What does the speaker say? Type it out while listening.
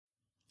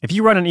If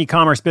you run an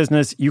e-commerce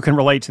business, you can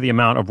relate to the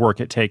amount of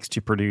work it takes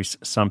to produce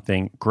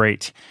something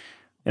great.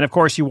 And of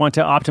course, you want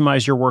to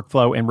optimize your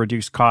workflow and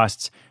reduce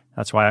costs.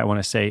 That's why I want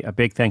to say a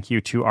big thank you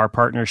to our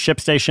partner,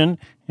 ShipStation,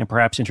 and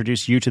perhaps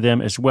introduce you to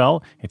them as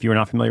well. If you are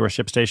not familiar with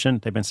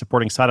ShipStation, they've been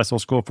supporting Side Hustle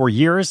School for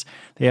years.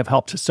 They have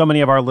helped so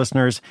many of our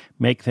listeners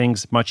make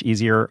things much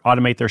easier,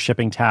 automate their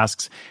shipping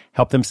tasks,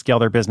 help them scale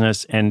their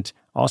business, and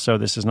also,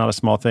 this is not a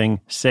small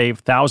thing, save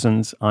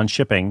thousands on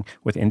shipping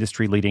with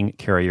industry-leading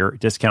carrier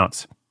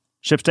discounts.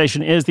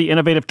 ShipStation is the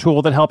innovative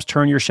tool that helps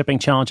turn your shipping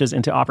challenges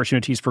into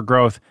opportunities for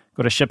growth.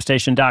 Go to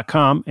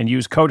ShipStation.com and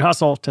use code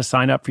HUSTLE to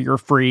sign up for your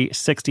free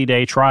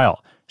 60-day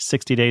trial.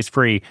 60 days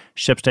free.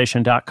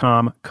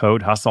 ShipStation.com,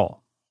 code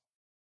HUSTLE.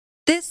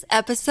 This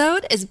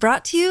episode is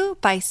brought to you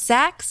by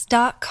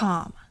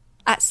Saks.com.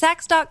 At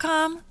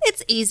Saks.com,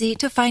 it's easy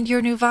to find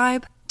your new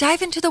vibe.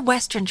 Dive into the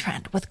Western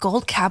trend with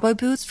gold cowboy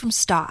boots from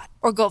Stott,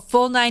 or go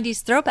full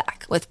 90s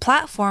throwback with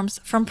platforms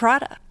from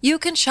Prada. You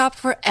can shop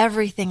for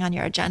everything on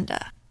your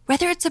agenda.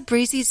 Whether it's a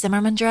breezy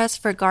Zimmermann dress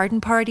for a garden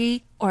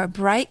party or a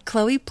bright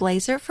Chloe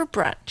blazer for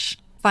brunch,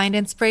 find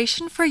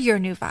inspiration for your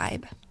new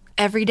vibe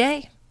every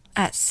day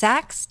at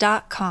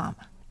Saks.com.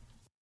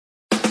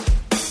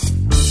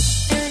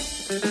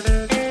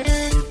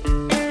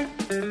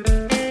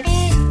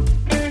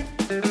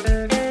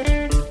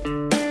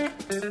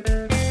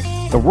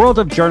 The world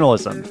of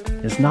journalism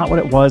is not what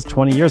it was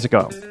 20 years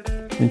ago.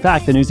 In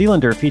fact, the New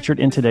Zealander featured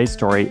in today's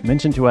story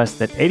mentioned to us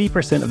that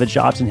 80% of the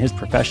jobs in his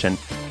profession,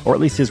 or at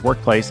least his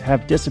workplace,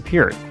 have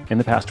disappeared in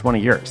the past 20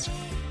 years.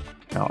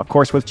 Now, of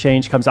course, with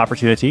change comes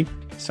opportunity.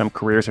 Some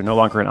careers are no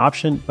longer an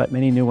option, but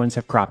many new ones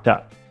have cropped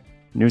up.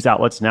 News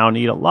outlets now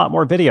need a lot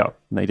more video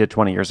than they did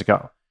 20 years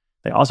ago.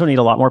 They also need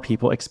a lot more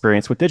people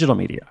experienced with digital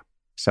media.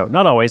 So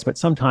not always, but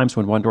sometimes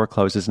when one door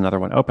closes, another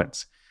one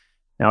opens.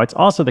 Now, it's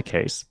also the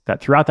case that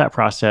throughout that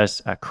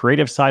process, a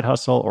creative side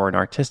hustle or an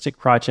artistic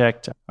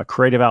project, a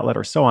creative outlet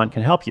or so on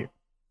can help you.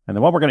 And the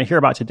one we're going to hear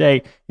about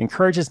today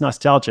encourages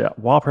nostalgia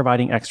while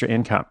providing extra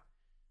income.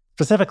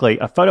 Specifically,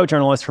 a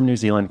photojournalist from New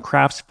Zealand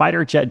crafts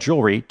fighter jet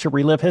jewelry to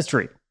relive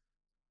history.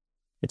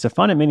 It's a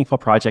fun and meaningful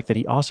project that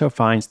he also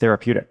finds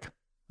therapeutic.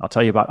 I'll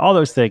tell you about all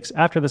those things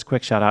after this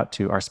quick shout out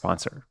to our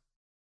sponsor.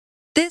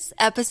 This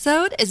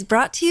episode is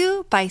brought to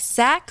you by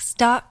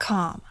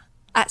Saks.com.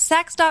 At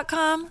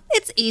Saks.com,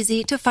 it's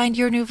easy to find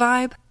your new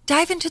vibe.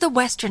 Dive into the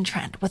Western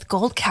trend with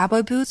gold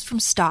cowboy boots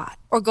from Stott,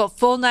 or go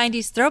full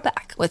 90s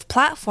throwback with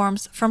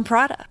platforms from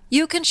Prada.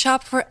 You can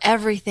shop for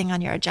everything on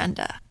your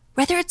agenda.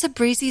 Whether it's a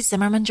breezy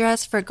Zimmermann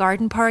dress for a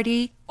garden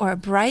party or a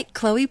bright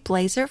Chloe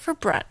blazer for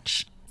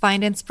brunch,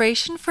 find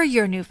inspiration for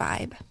your new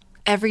vibe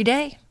every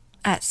day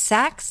at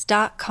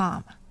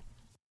Saks.com.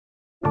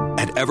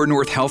 At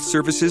Evernorth Health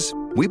Services,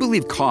 we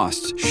believe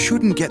costs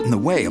shouldn't get in the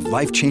way of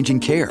life-changing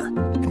care,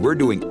 and we're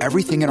doing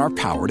everything in our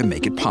power to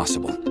make it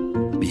possible.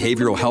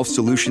 Behavioral health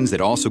solutions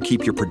that also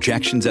keep your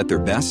projections at their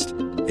best?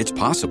 It's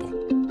possible.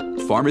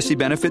 Pharmacy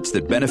benefits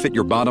that benefit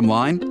your bottom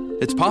line?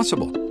 It's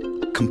possible.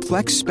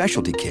 Complex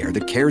specialty care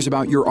that cares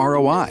about your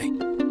ROI?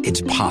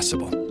 It's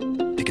possible.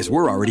 Because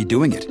we're already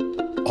doing it.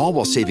 All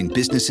while saving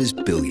businesses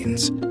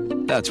billions.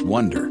 That's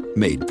Wonder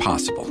made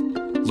possible.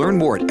 Learn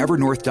more at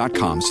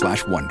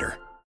evernorth.com/wonder.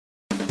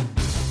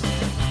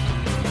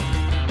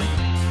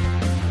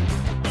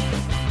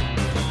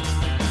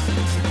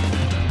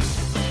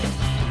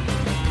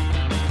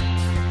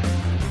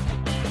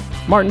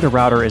 Martin de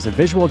Ruyter is a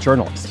visual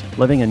journalist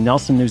living in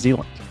Nelson, New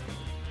Zealand.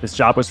 This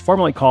job was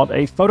formerly called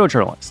a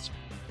photojournalist,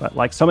 but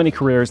like so many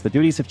careers, the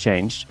duties have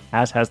changed,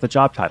 as has the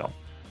job title.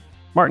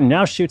 Martin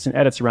now shoots and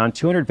edits around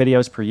 200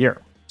 videos per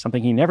year,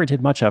 something he never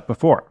did much of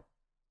before.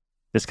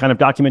 This kind of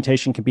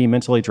documentation can be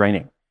mentally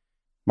draining.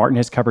 Martin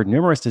has covered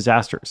numerous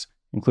disasters,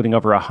 including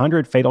over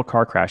 100 fatal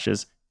car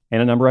crashes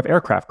and a number of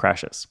aircraft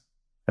crashes.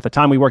 At the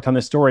time we worked on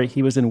this story,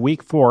 he was in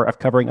week 4 of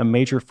covering a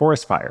major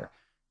forest fire,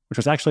 which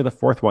was actually the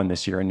 4th one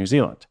this year in New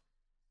Zealand.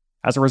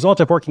 As a result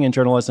of working in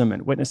journalism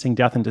and witnessing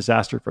death and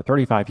disaster for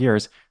 35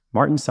 years,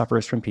 Martin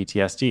suffers from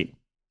PTSD.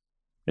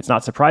 It's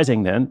not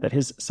surprising, then, that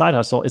his side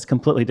hustle is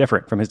completely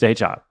different from his day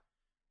job.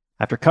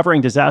 After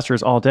covering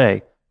disasters all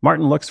day,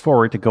 Martin looks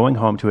forward to going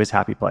home to his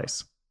happy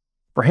place.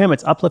 For him,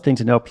 it's uplifting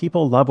to know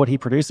people love what he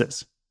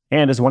produces.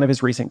 And as one of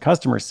his recent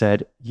customers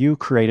said, "You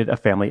created a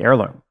family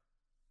heirloom."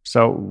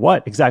 So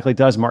what exactly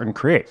does Martin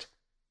create?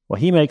 Well,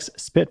 he makes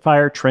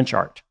Spitfire trench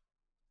art.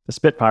 The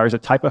Spitfire is a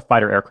type of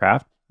fighter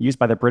aircraft used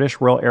by the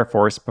British Royal Air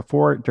Force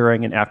before,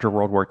 during, and after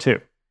World War II.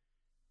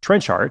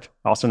 Trench art,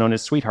 also known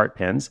as sweetheart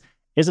pins,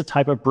 is a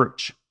type of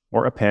brooch,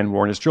 or a pin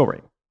worn as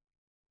jewelry.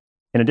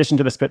 In addition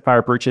to the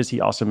Spitfire brooches,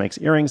 he also makes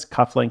earrings,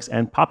 cufflinks,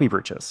 and poppy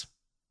brooches.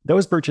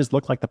 Those brooches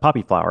look like the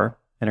poppy flower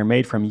and are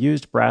made from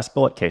used brass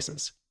bullet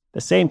cases,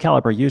 the same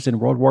caliber used in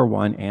World War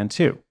I and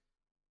II.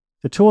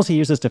 The tools he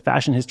uses to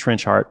fashion his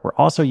trench art were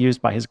also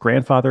used by his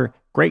grandfather,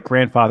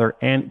 great-grandfather,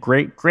 and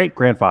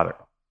great-great-grandfather.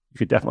 You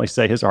could definitely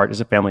say his art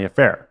is a family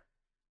affair.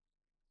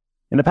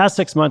 In the past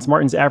 6 months,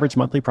 Martin's average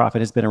monthly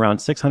profit has been around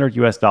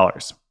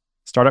 $600.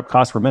 Startup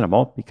costs were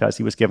minimal because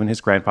he was given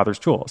his grandfather's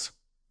tools,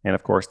 and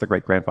of course, the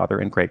great-grandfather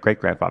and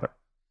great-great-grandfather.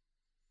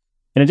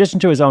 In addition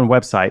to his own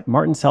website,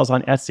 Martin sells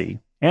on Etsy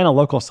and a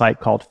local site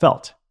called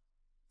Felt.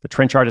 The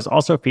Trenchard is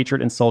also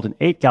featured and sold in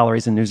 8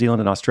 galleries in New Zealand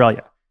and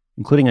Australia,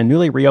 including a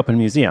newly reopened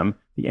museum,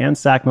 the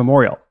Anzac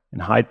Memorial, in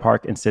Hyde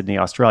Park in Sydney,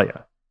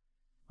 Australia.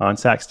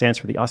 ANZAC stands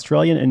for the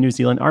Australian and New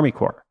Zealand Army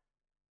Corps.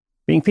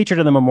 Being featured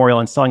in the memorial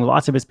and selling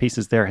lots of his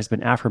pieces there has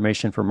been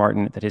affirmation for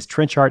Martin that his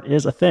trench art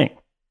is a thing.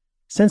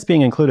 Since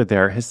being included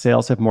there, his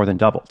sales have more than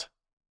doubled.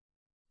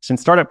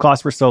 Since startup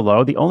costs were so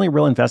low, the only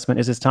real investment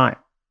is his time.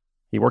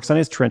 He works on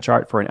his trench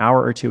art for an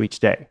hour or 2 each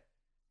day.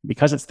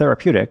 Because it's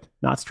therapeutic,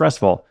 not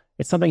stressful,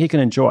 it's something he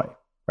can enjoy,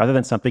 rather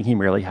than something he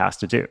merely has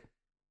to do.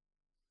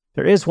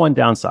 There is one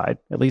downside,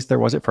 at least there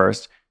was at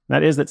first, and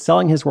that is that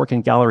selling his work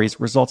in galleries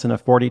results in a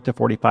 40 to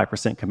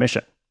 45%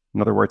 commission.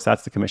 In other words,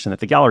 that's the commission that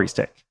the galleries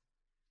take.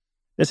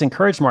 This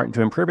encouraged Martin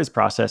to improve his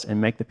process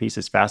and make the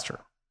pieces faster.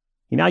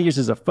 He now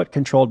uses a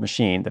foot-controlled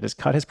machine that has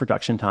cut his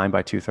production time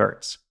by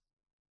 2/3.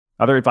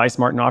 Other advice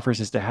Martin offers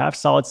is to have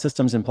solid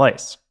systems in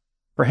place.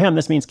 For him,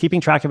 this means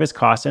keeping track of his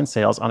costs and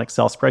sales on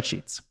Excel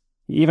spreadsheets.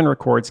 He even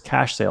records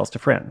cash sales to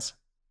friends.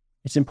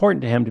 It's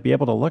important to him to be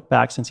able to look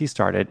back since he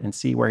started and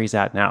see where he's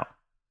at now.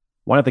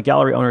 One of the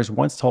gallery owners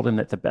once told him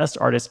that the best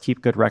artists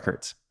keep good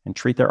records and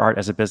treat their art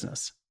as a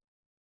business.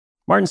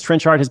 Martin's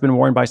trench art has been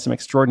worn by some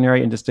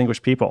extraordinary and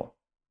distinguished people.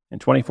 In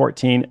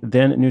 2014,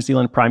 then New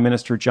Zealand Prime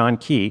Minister John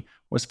Key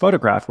was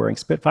photographed wearing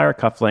Spitfire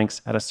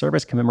cufflinks at a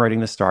service commemorating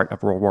the start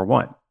of World War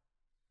I.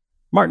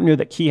 Martin knew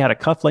that Key had a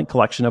cufflink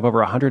collection of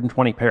over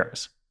 120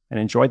 pairs and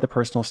enjoyed the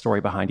personal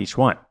story behind each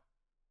one.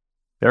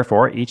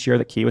 Therefore, each year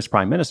that Key was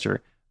Prime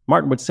Minister,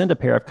 Martin would send a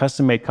pair of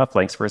custom-made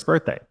cufflinks for his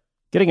birthday,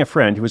 getting a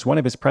friend who was one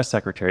of his press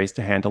secretaries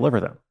to hand-deliver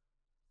them.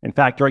 In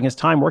fact, during his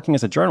time working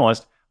as a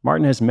journalist,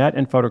 Martin has met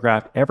and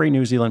photographed every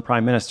New Zealand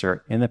Prime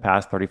Minister in the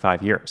past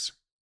 35 years.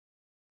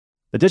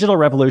 The digital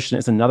revolution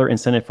is another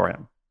incentive for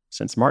him,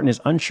 since Martin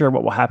is unsure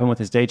what will happen with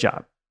his day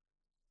job.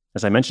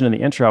 As I mentioned in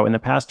the intro, in the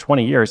past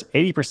 20 years,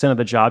 80% of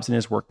the jobs in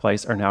his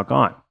workplace are now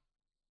gone.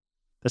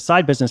 The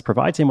side business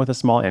provides him with a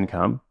small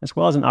income, as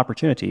well as an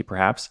opportunity,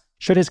 perhaps,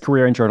 should his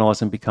career in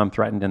journalism become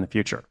threatened in the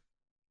future.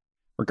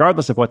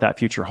 Regardless of what that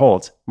future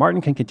holds, Martin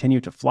can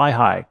continue to fly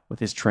high with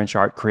his trench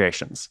art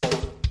creations.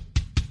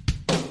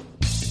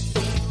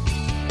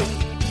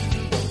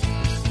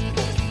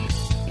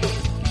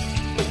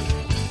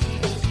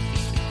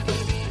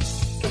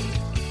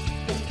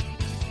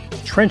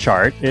 Trench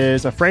art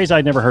is a phrase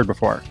I'd never heard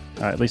before,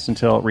 at least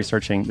until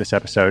researching this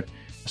episode.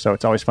 So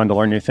it's always fun to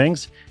learn new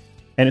things.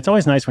 And it's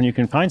always nice when you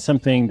can find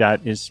something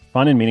that is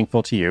fun and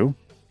meaningful to you,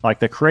 like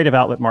the creative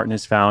outlet Martin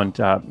has found,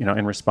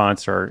 in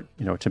response or,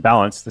 to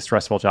balance the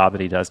stressful job that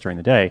he does during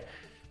the day.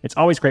 It's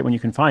always great when you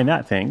can find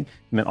that thing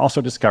and then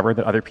also discover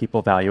that other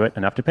people value it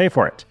enough to pay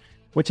for it,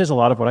 which is a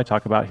lot of what I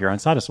talk about here on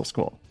Side Hustle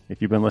School. If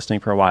you've been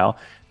listening for a while,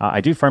 I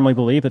do firmly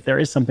believe that there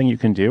is something you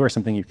can do or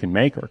something you can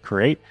make or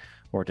create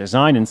or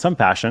design in some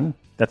fashion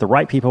that the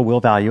right people will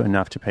value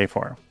enough to pay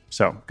for.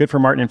 So good for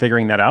Martin in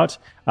figuring that out.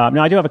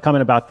 Now, I do have a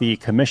comment about the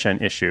commission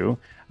issue.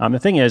 The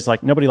thing is,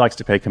 nobody likes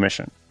to pay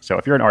commission. So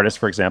if you're an artist,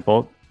 for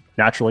example,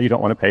 naturally, you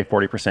don't want to pay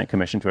 40%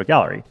 commission to a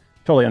gallery.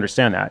 Totally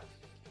understand that.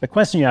 The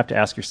question you have to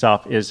ask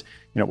yourself is,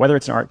 whether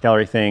it's an art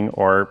gallery thing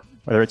or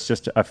whether it's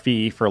just a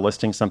fee for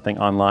listing something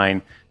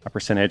online, a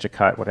percentage, a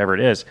cut, whatever it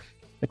is,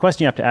 the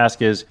question you have to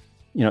ask is,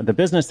 the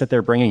business that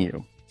they're bringing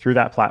you through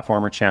that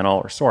platform or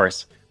channel or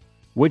source,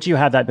 would you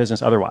have that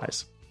business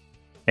otherwise?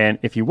 And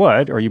if you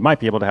would, or you might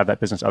be able to have that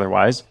business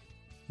otherwise,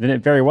 then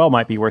it very well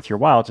might be worth your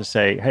while to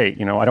say, hey,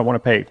 I don't want to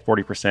pay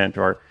 40%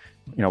 or,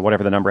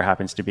 whatever the number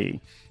happens to be.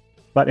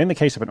 But in the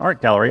case of an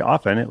art gallery,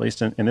 often, at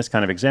least in this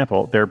kind of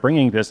example, they're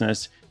bringing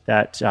business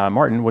that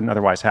Martin wouldn't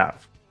otherwise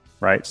have,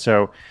 right?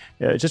 So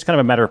it's just kind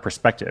of a matter of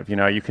perspective.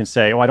 You can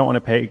say, I don't want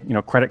to pay,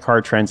 credit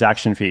card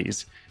transaction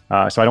fees.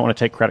 So I don't want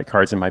to take credit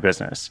cards in my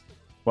business.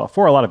 Well,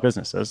 for a lot of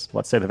businesses,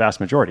 let's say the vast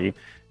majority,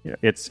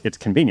 it's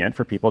convenient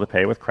for people to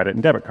pay with credit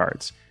and debit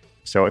cards.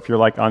 So if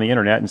you're on the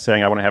internet and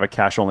saying, I want to have a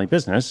cash-only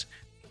business,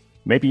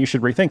 maybe you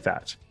should rethink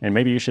that. And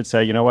maybe you should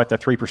say, the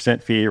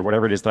 3% fee or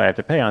whatever it is that I have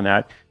to pay on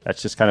that,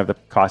 that's just kind of the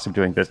cost of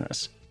doing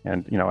business.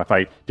 And, if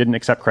I didn't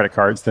accept credit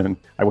cards, then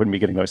I wouldn't be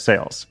getting those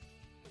sales.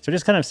 So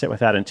just kind of sit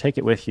with that and take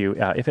it with you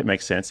if it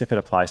makes sense, if it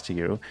applies to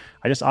you.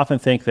 I just often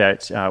think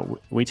that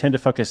we tend to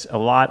focus a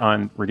lot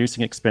on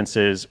reducing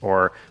expenses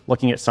or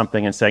looking at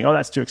something and saying,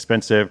 that's too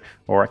expensive,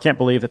 or I can't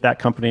believe that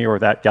company or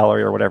that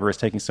gallery or whatever is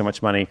taking so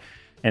much money,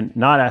 and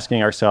not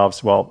asking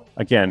ourselves, well,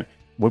 again,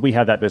 would we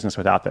have that business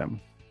without them?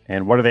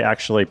 And what are they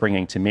actually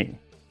bringing to me?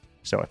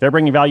 So if they're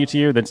bringing value to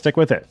you, then stick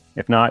with it.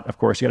 If not, of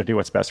course, you got to do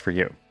what's best for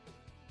you.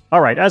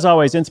 All right, as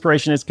always,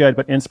 inspiration is good,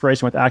 but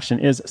inspiration with action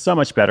is so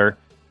much better.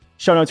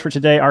 Show notes for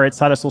today are at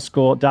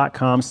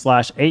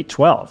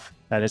sidehustleschool.com/812.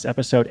 That is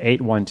episode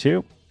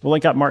 812. We'll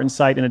link up Martin's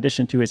site in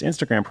addition to his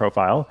Instagram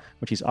profile,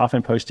 which he's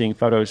often posting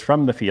photos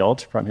from the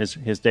field, from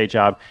his day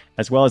job,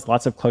 as well as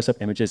lots of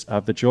close-up images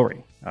of the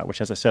jewelry,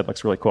 which, as I said,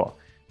 looks really cool.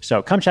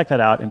 So come check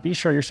that out and be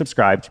sure you're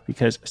subscribed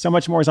because so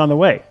much more is on the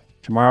way.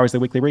 Tomorrow is the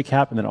weekly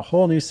recap and then a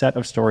whole new set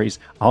of stories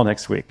all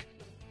next week.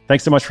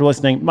 Thanks so much for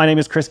listening. My name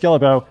is Chris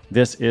Guillebeau.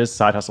 This is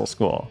Side Hustle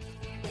School.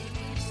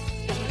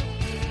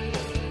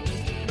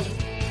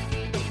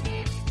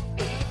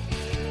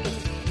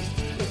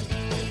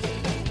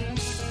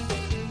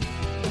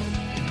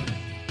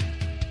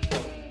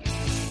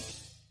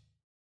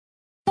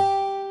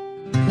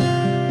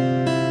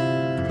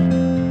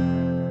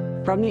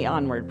 from the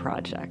Onward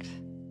Project.